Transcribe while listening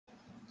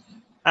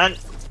And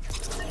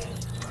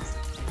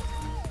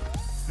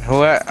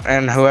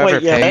whoever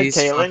wait, yeah, pays,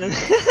 Caitlin.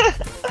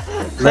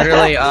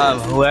 literally,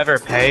 whoever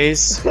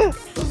pays,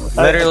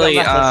 literally,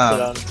 I got my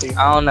headset on too.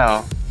 I don't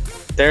know.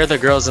 They're the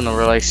girls in the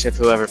relationship.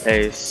 Whoever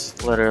pays,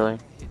 literally.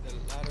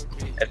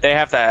 If they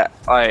have to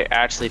like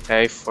actually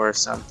pay for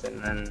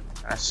something, then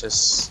that's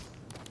just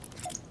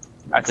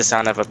the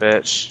sound of a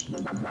bitch.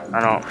 I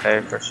don't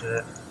pay for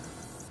shit.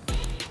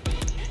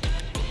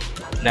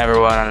 Never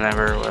will. I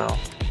never will.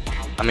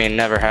 I mean,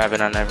 never have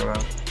and I never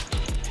will.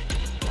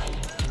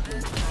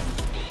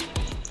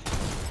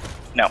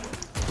 No,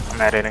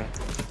 I'm editing.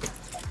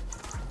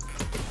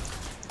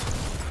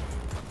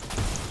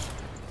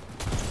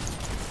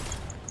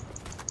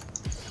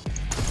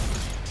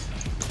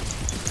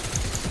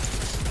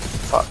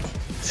 Fuck.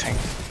 Dang.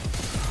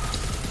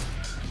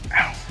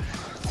 Ow.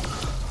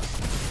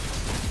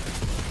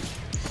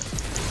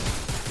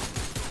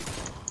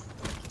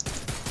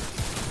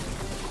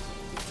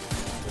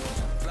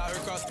 Fly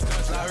across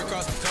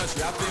the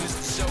country, I finished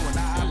the show and I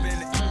hop in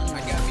it. I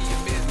got me a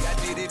million, I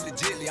did it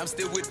legitly. I'm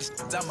still with the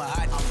shit, I'm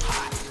hot.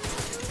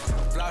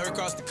 Fly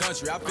across the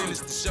country, I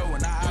finished the show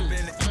and I hop in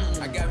it.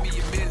 I got me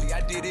a million,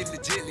 I did it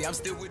legitly. I'm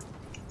still with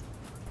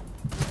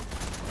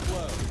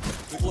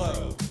the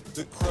glow,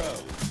 the crow,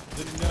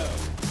 the no,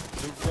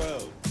 the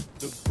row,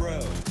 the bro,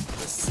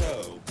 the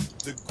so,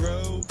 the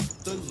grow,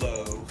 the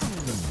low,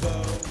 the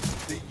foe,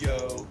 the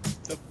yo,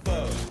 the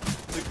foe,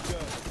 the go.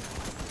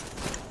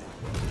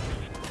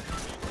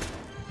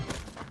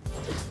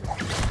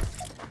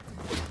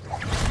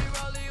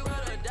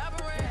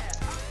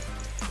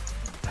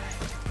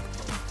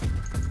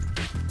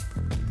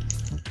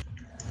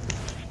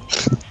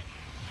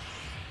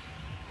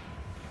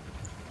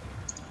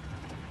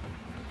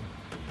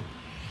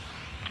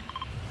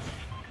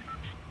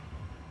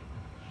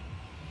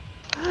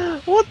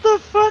 What the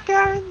fuck,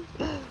 Aaron?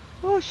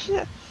 Oh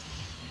shit.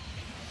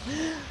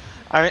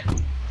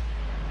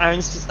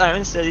 Aaron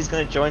said he's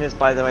gonna join us,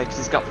 by the way, because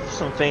he's got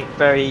something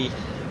very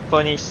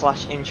funny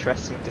 /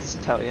 interesting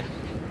to tell you.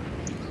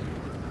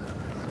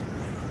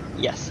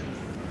 Yes.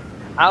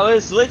 I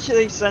was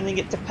literally sending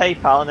it to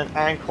PayPal and then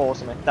Aaron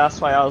calls me. That's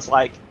why I was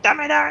like, damn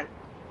it, Aaron!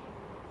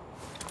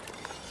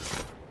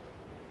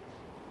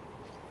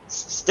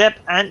 Step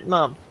and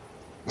mum.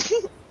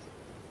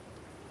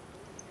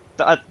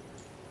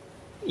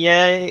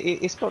 Yeah,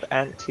 it's called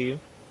Ant too.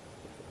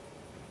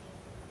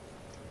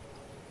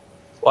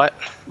 What?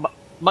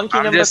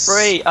 Monkey number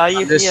 3, are you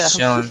I'm just here?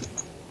 chilling.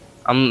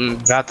 I'm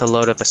about to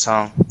load up a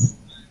song.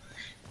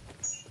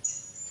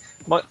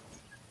 What?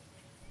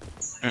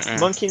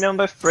 Monkey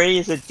number 3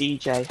 is a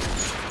DJ.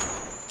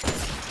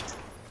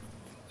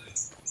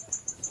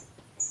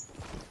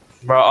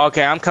 Bro,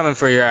 okay, I'm coming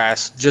for your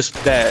ass. Just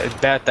bet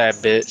that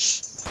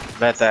bitch.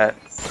 Bet that.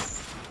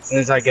 As soon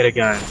as I get a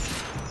gun.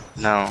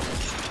 No.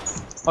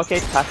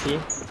 Okay, Patty.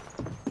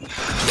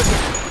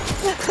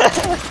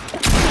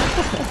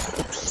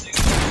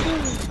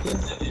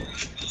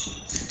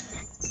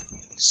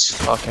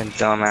 Fucking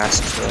dumbass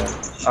kid.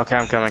 Okay,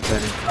 I'm coming,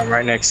 kid. I'm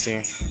right next to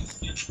you.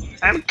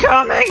 I'm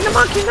coming! The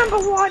monkey number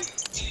 1!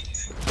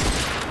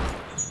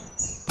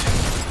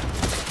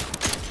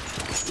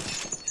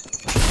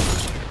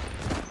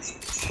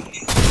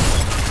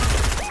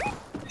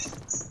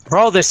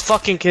 Bro, this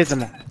fucking kid's a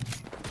man.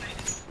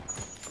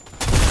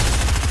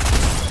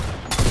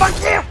 Fuck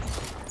you!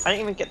 I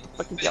didn't even get the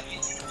fucking jump.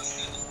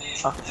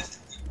 Oh.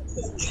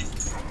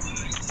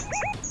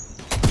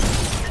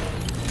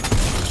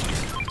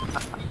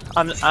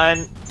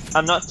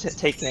 I'm not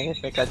taking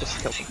anything. I just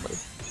killed somebody.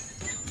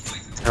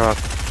 You're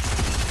welcome.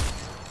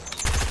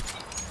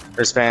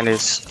 There's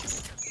bandies.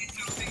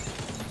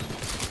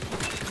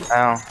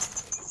 Ow.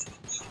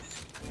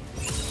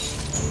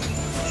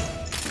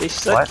 They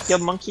suck your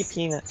monkey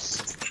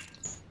peanuts.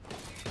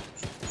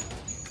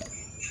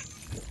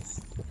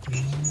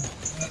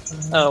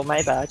 Oh,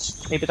 my bad.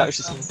 Maybe that was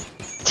just me.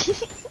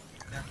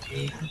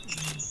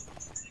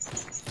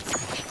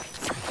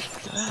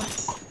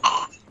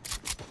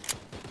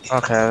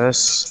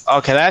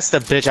 Okay, that's the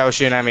bitch I was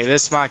shooting at me.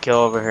 This is my kill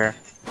over here.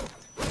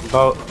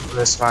 Oh,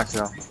 this is my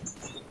kill.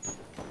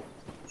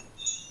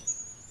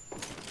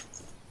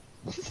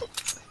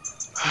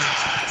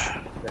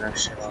 Get that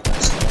shit on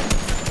this guy.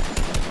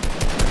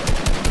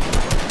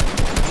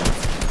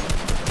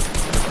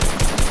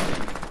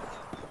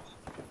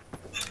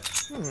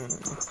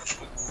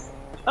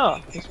 Oh,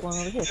 there's one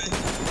over here.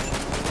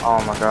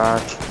 Oh my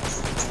god.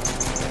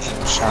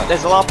 Shot.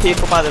 There's a lot of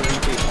people by the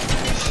reboot.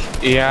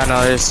 Yeah,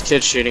 no, there's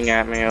kids shooting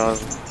at me,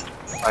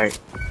 like,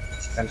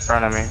 in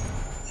front of me.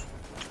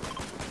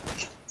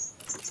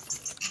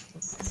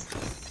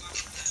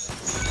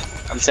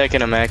 I'm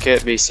taking a med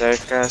kit, be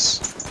safe,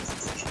 guys.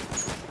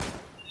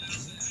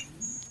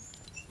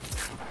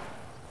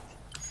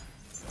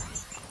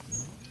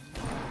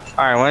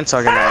 Alright, when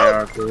talking about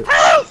AR group.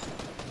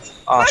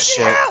 Oh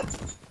shit.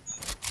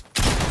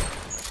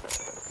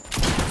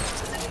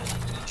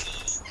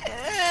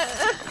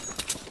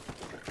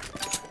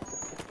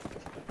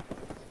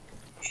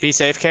 Be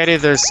safe, Katie.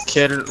 There's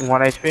kid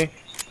 1 HP.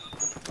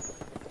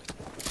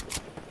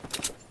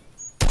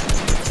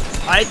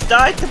 I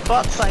died to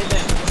bot side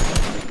then.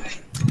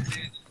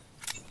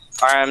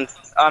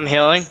 I'm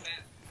healing.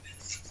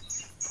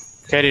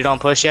 Katie, don't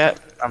push yet.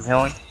 I'm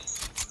healing.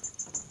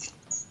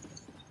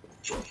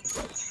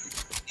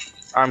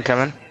 I'm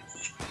coming.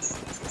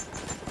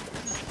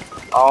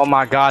 Oh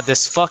my god,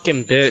 this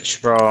fucking bitch,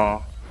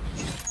 bro.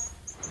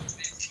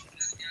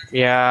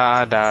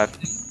 Yeah, I died.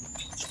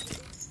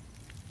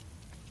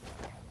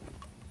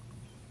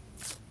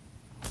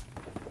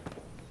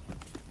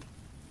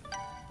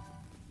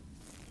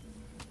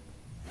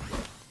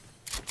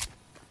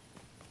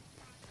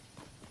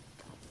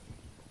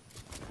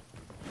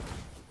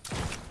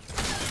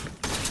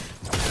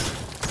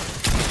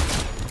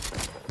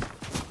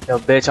 Yo,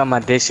 bitch, on my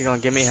dick, she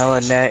gonna give me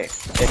hella neck.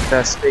 If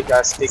I speak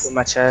with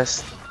my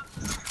chest.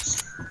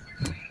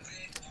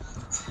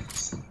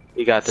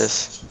 You got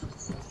this.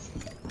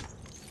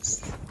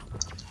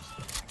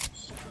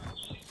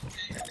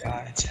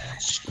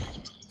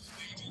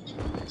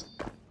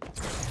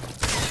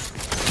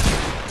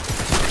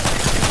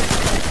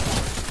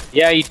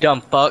 Yeah, you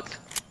dumb fuck.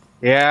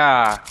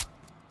 Yeah.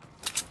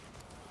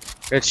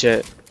 Good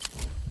shit.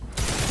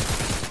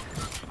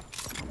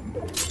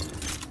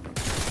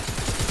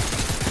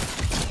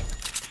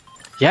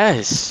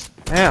 Yes.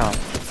 Damn.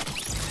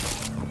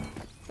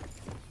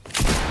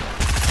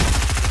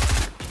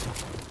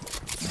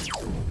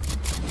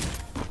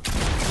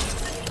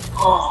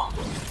 Oh,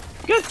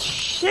 good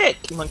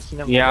shit, monkey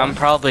number Yeah, one. I'm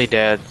probably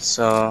dead,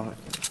 so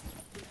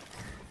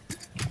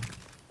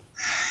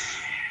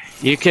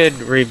you could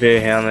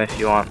reboot him if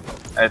you want.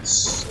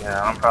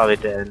 Yeah, I'm probably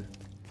dead.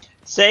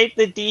 Save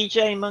the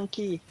DJ,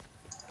 monkey.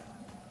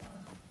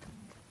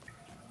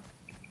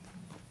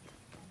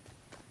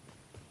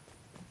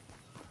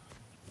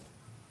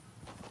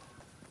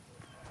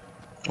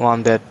 Well,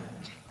 I'm dead.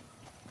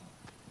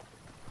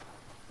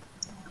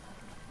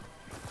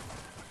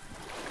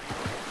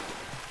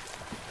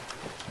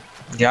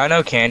 Yeah, I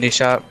know Candy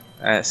Shop,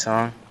 that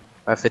song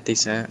by 50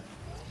 Cent.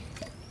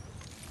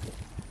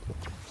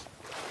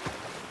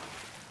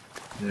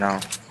 No.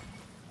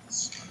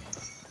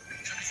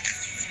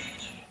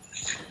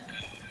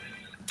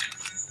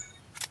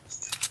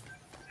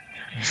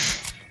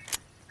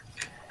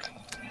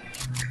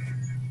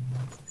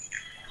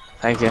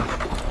 Thank you.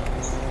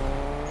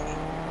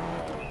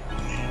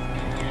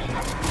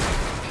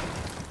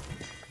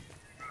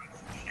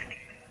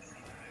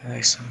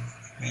 Nice.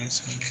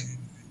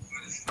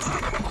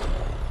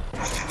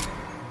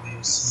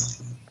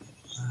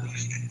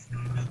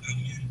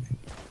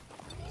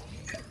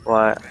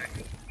 What?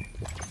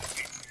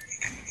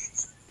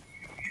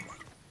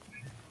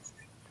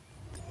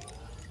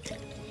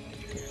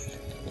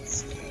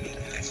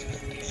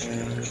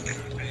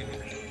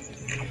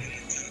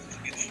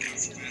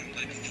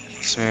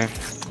 It's me.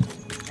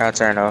 I'll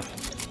turn off.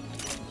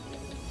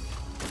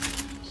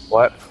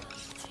 What?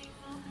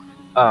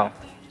 Oh.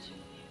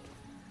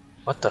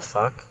 What the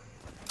fuck?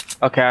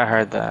 Okay, I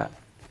heard that.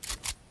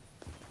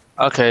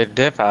 Okay,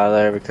 dip out of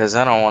there because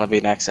I don't want to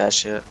be next to that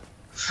shit.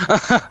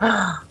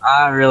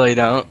 I really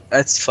don't.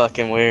 That's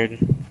fucking weird.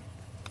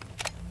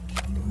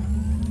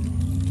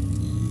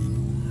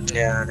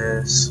 Yeah, it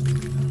is.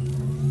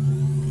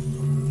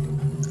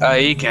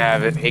 You can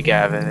have it. He can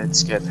have it.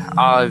 It's good.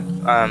 I'll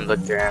look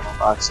through ammo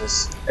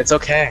boxes. It's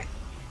okay.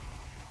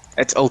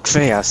 It's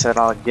okay. I said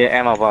I'll get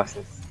ammo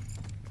boxes.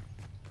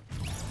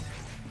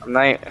 I'm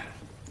not.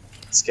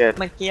 It's good.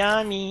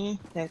 Macchiami,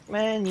 that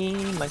many,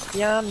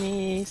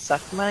 Macchiami,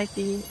 suck my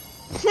teeth.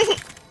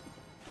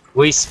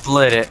 We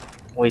split it.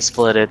 We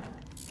split it.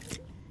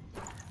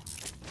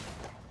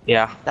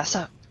 Yeah. That's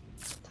a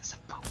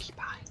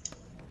Pokeball.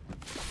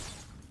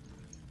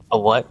 A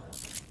what?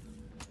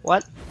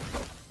 What?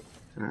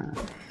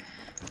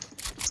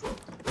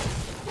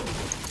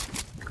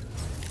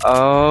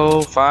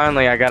 Oh,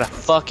 finally, I got a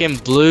fucking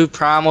blue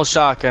primal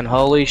shotgun.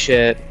 Holy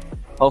shit.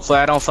 Hopefully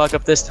I don't fuck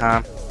up this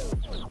time.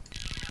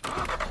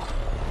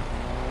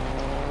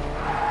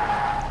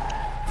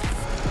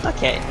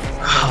 Okay.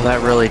 Oh,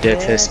 that really did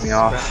piss me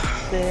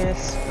off.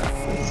 This.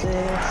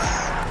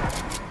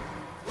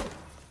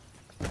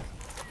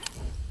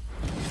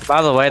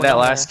 By the way, that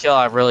last kill,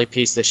 I really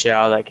pieced the shit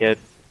out of that kid.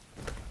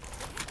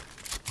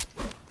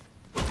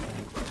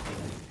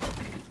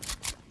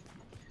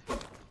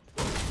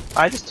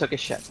 I just took a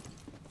shit.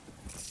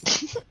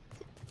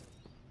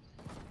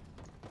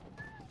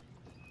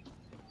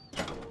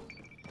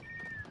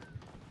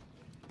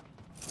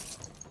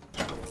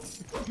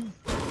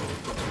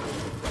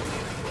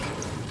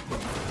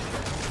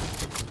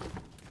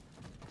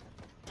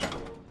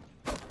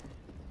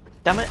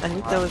 Damn it, I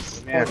need those.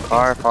 Give me a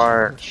car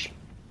part.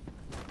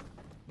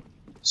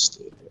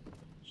 Stupid.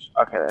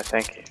 Okay, there,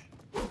 thank you.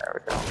 There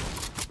we go.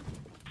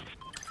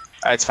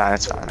 It's fine,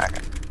 it's fine. I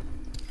can.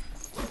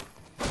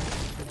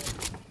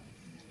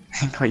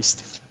 No, you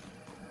stupid.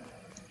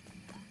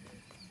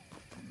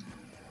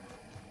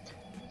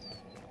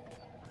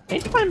 I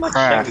need to find my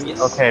Craft. cherries.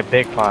 Okay,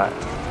 big pot.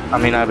 I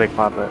mean, not big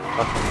pot, but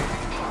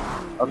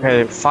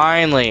okay,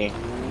 finally.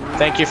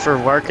 Thank you for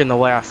working the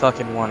way I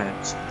fucking wanted.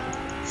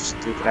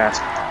 Stupid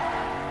ass.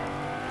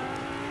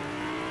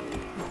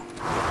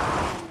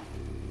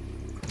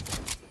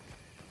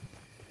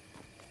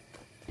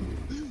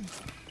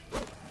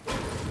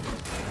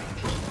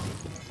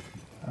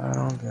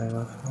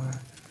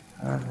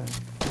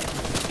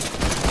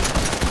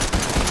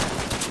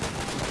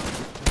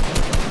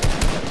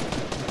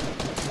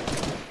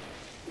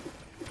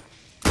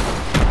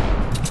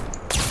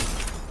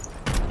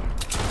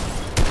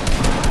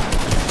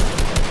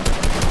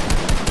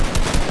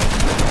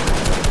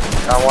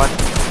 Got one.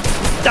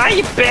 Die,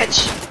 you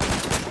bitch!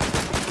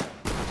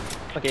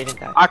 Okay, he didn't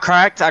die. I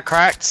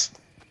cracked.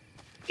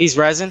 He's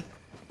resin.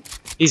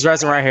 He's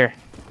resin right here.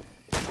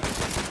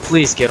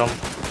 Please get him,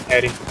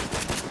 Eddie.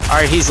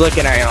 Alright, he's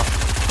looking at you.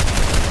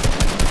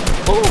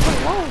 Oh,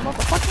 hello,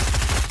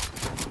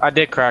 motherfucker. I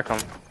did crack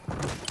him.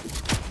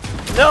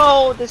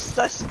 No, this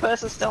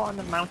person's still on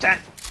the mountain.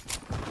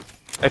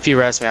 If you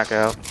rest me, I can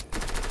help.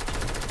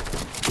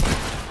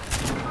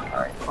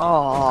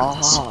 Oh.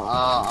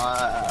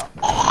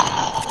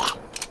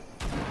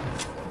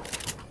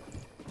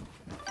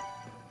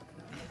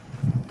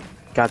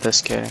 Got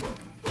this kid.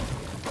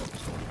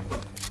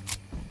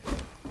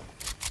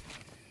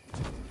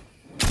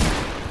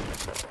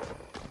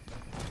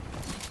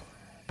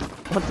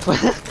 What the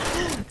fuck?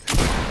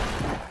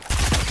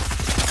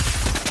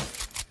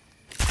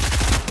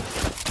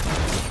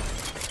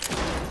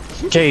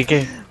 Okay.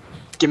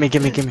 Gimme.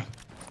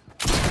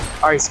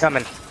 Alright, he's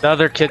coming. The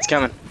other kid's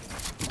coming.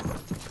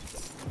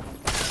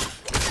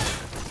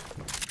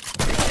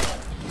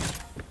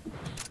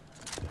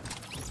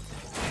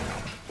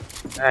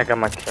 I got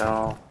my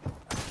kill.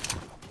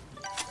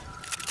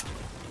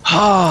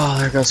 Oh,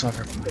 there goes my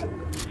purple.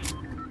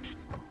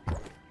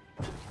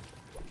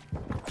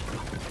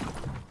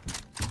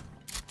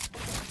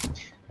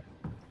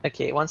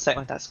 Okay, 1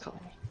 second, that's calling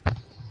me.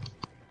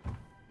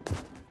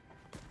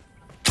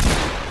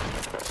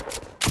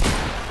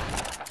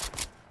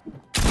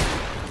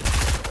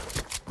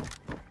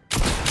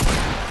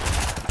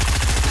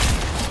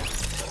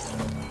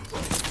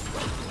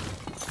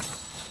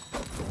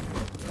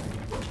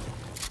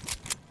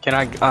 Can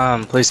I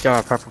please get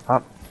my purple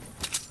pop?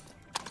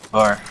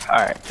 Or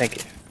alright, thank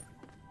you.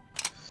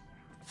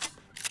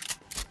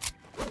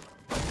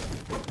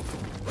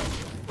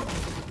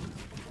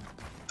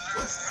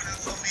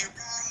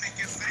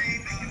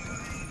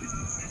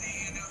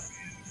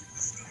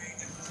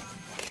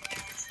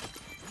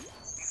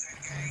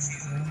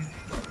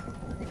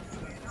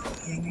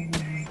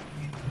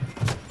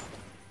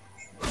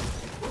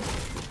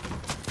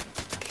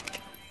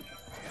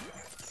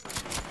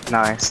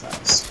 Nice.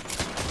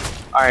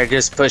 Alright,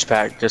 just push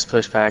back.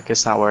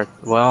 It's not worth.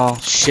 Well,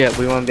 shit,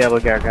 we won't be able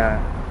to get our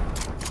gun.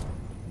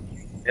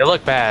 It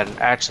looked bad,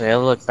 actually. It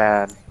looked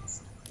bad.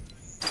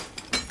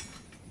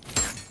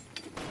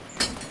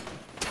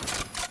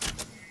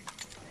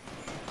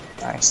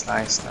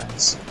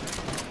 Nice.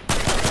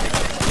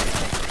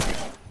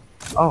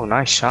 Oh,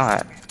 nice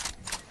shot.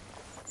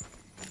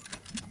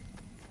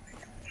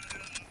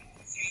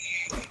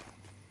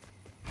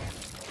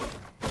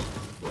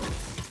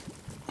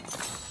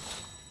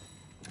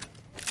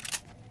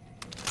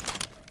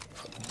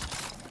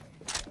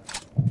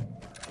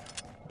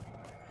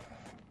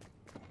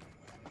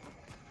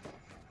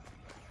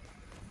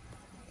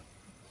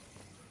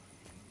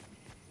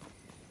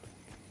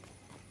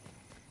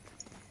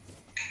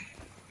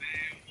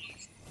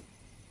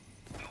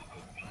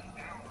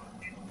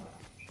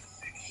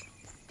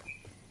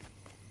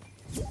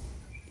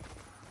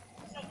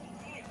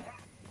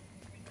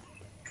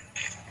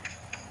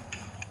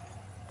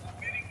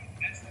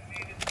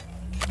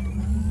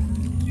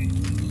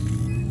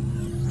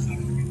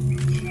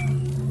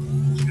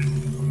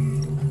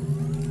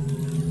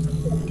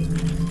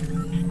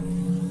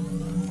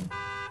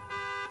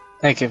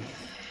 Thank you.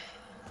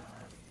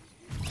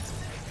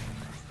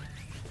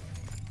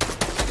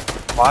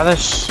 Why the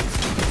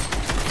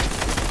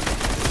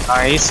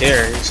Nah, he's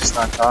here, he's just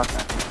not talking.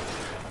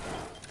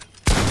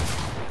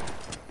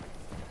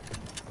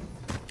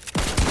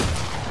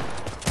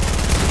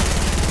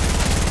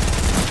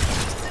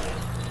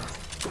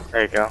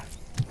 There you go.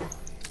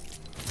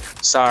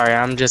 Sorry,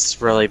 I'm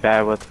just really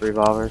bad with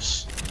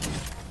revolvers.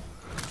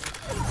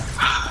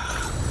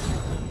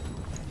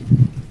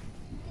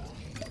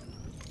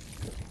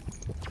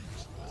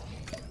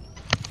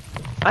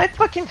 I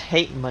fucking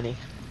hate money.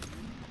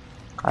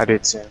 I do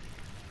too.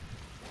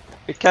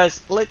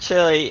 Because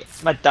literally,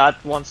 my dad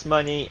wants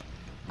money,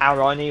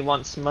 Aroni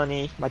wants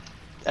money,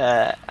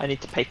 I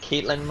need to pay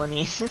Caitlyn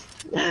money.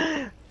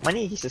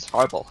 Money is just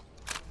horrible.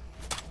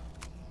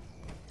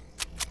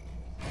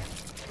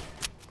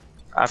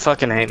 I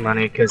fucking hate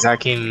money because I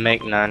can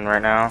make none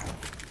right now.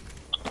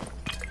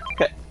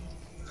 Okay.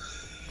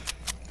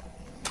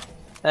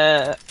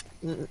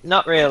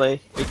 Not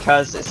really,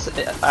 because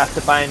I have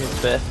to buy him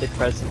his birthday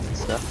presents and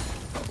stuff.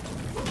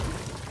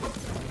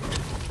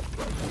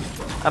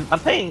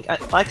 I'm paying,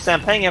 like I said,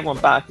 I'm paying everyone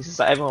back. It's just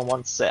that everyone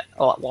wants it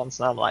all at once,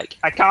 and I'm like,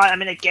 I can't.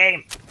 I'm in a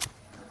game.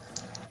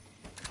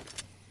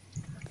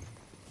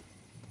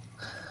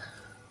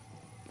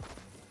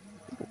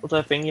 Was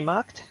there a thing you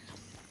marked?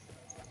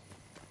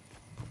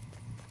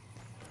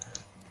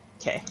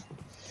 Okay.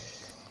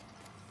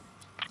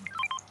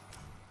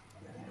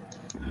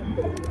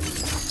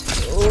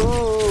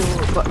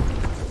 Ooh, but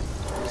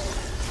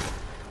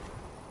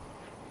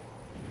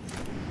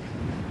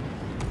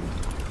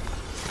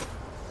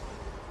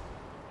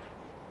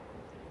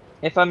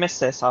if I miss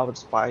this, I would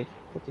just buy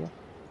with you.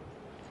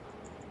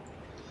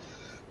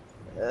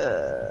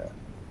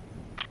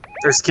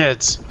 There's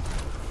kids.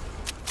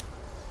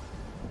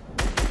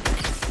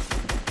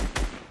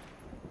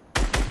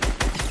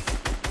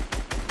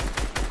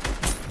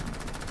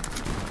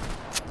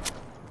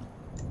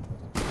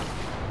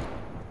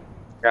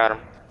 Got him.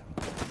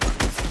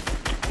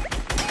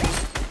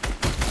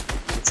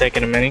 You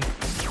taking a mini?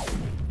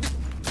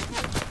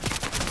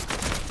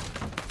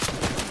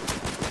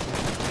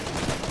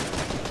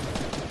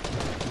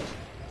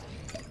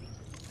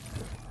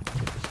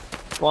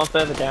 One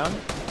further down.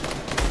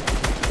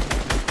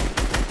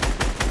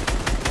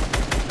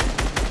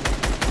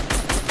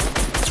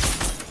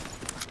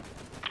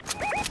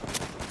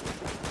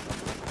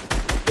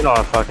 You know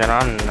what, fucking,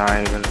 I'm not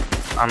even.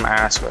 I'm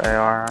ass with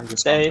AR. I'm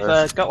just. They've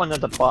got one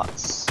of the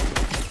bots.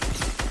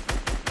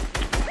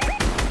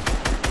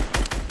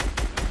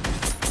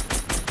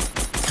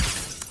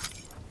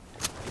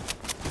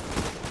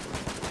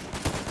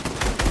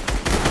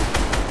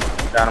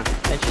 Got him.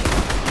 They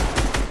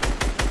should-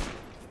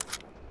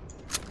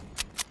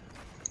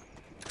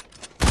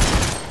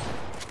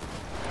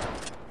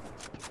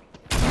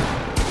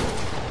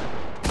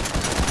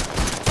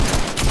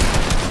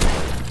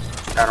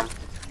 Got him.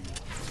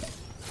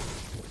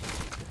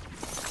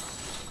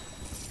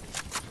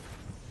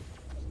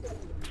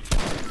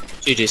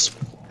 GG's.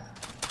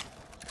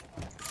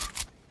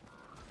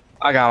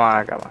 I got one,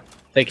 I got one.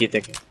 Thank you,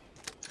 thank you.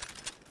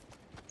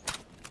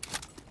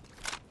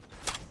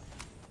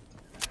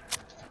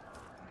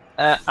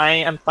 I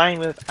am fine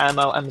with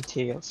ammo and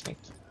materials, mate.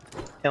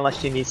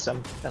 Unless you need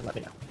some, then let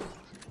me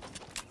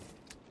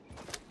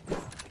know.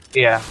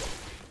 Yeah.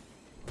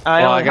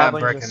 I Well, I only got have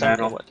one brick with and some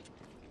metal. wood.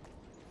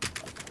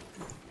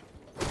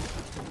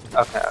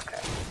 Okay, okay.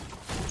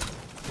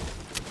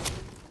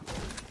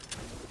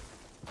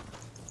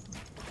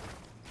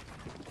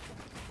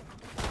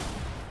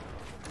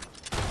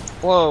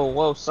 Whoa,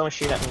 whoa, someone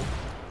shoot at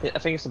me. I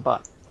think it's a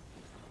bot.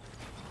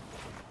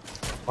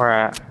 Where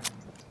at?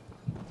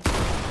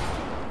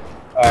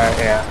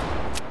 Yeah.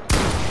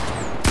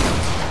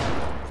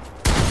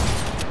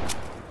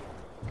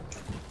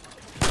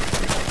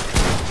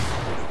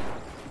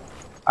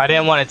 I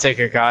didn't want to take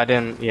your guy. I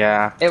didn't.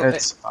 Yeah. It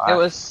it's fine.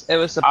 was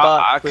a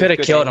bot. I with could have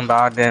good killed aim. him, but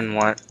I didn't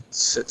want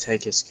to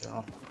take his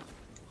kill.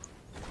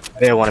 I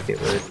didn't want to be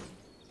rude.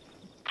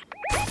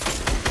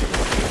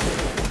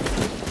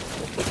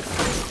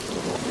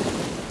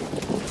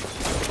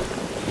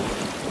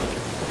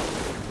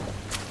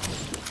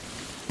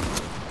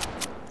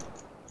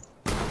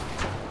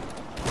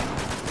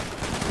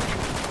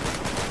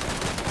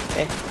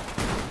 Okay.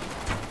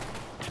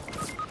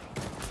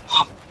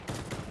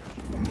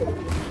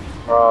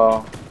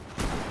 Bro.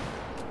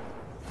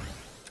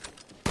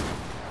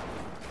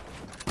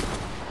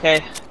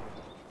 Okay.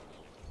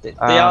 They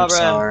I'm are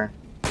sorry.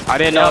 I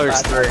didn't they know are there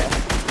was bad.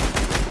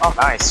 three. Oh,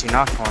 nice. You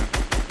knocked one.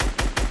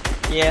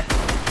 Yeah.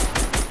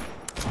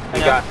 I You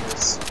know. got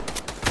this.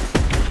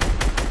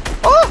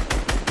 Oh!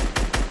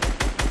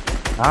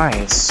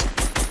 Nice. Hey,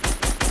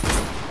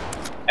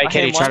 I hit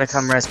Kitty, him try to once.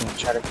 come res me.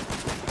 Try to.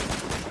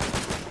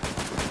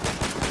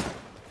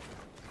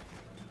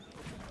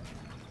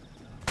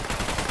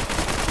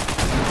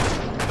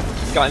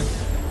 Got him.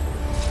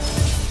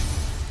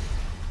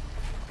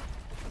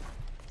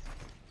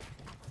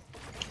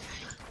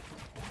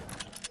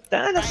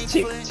 Damn, that's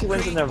two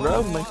wins in a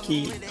row,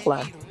 Monkey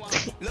Clan.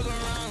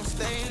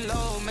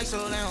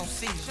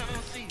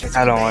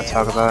 I don't want to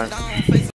talk about it.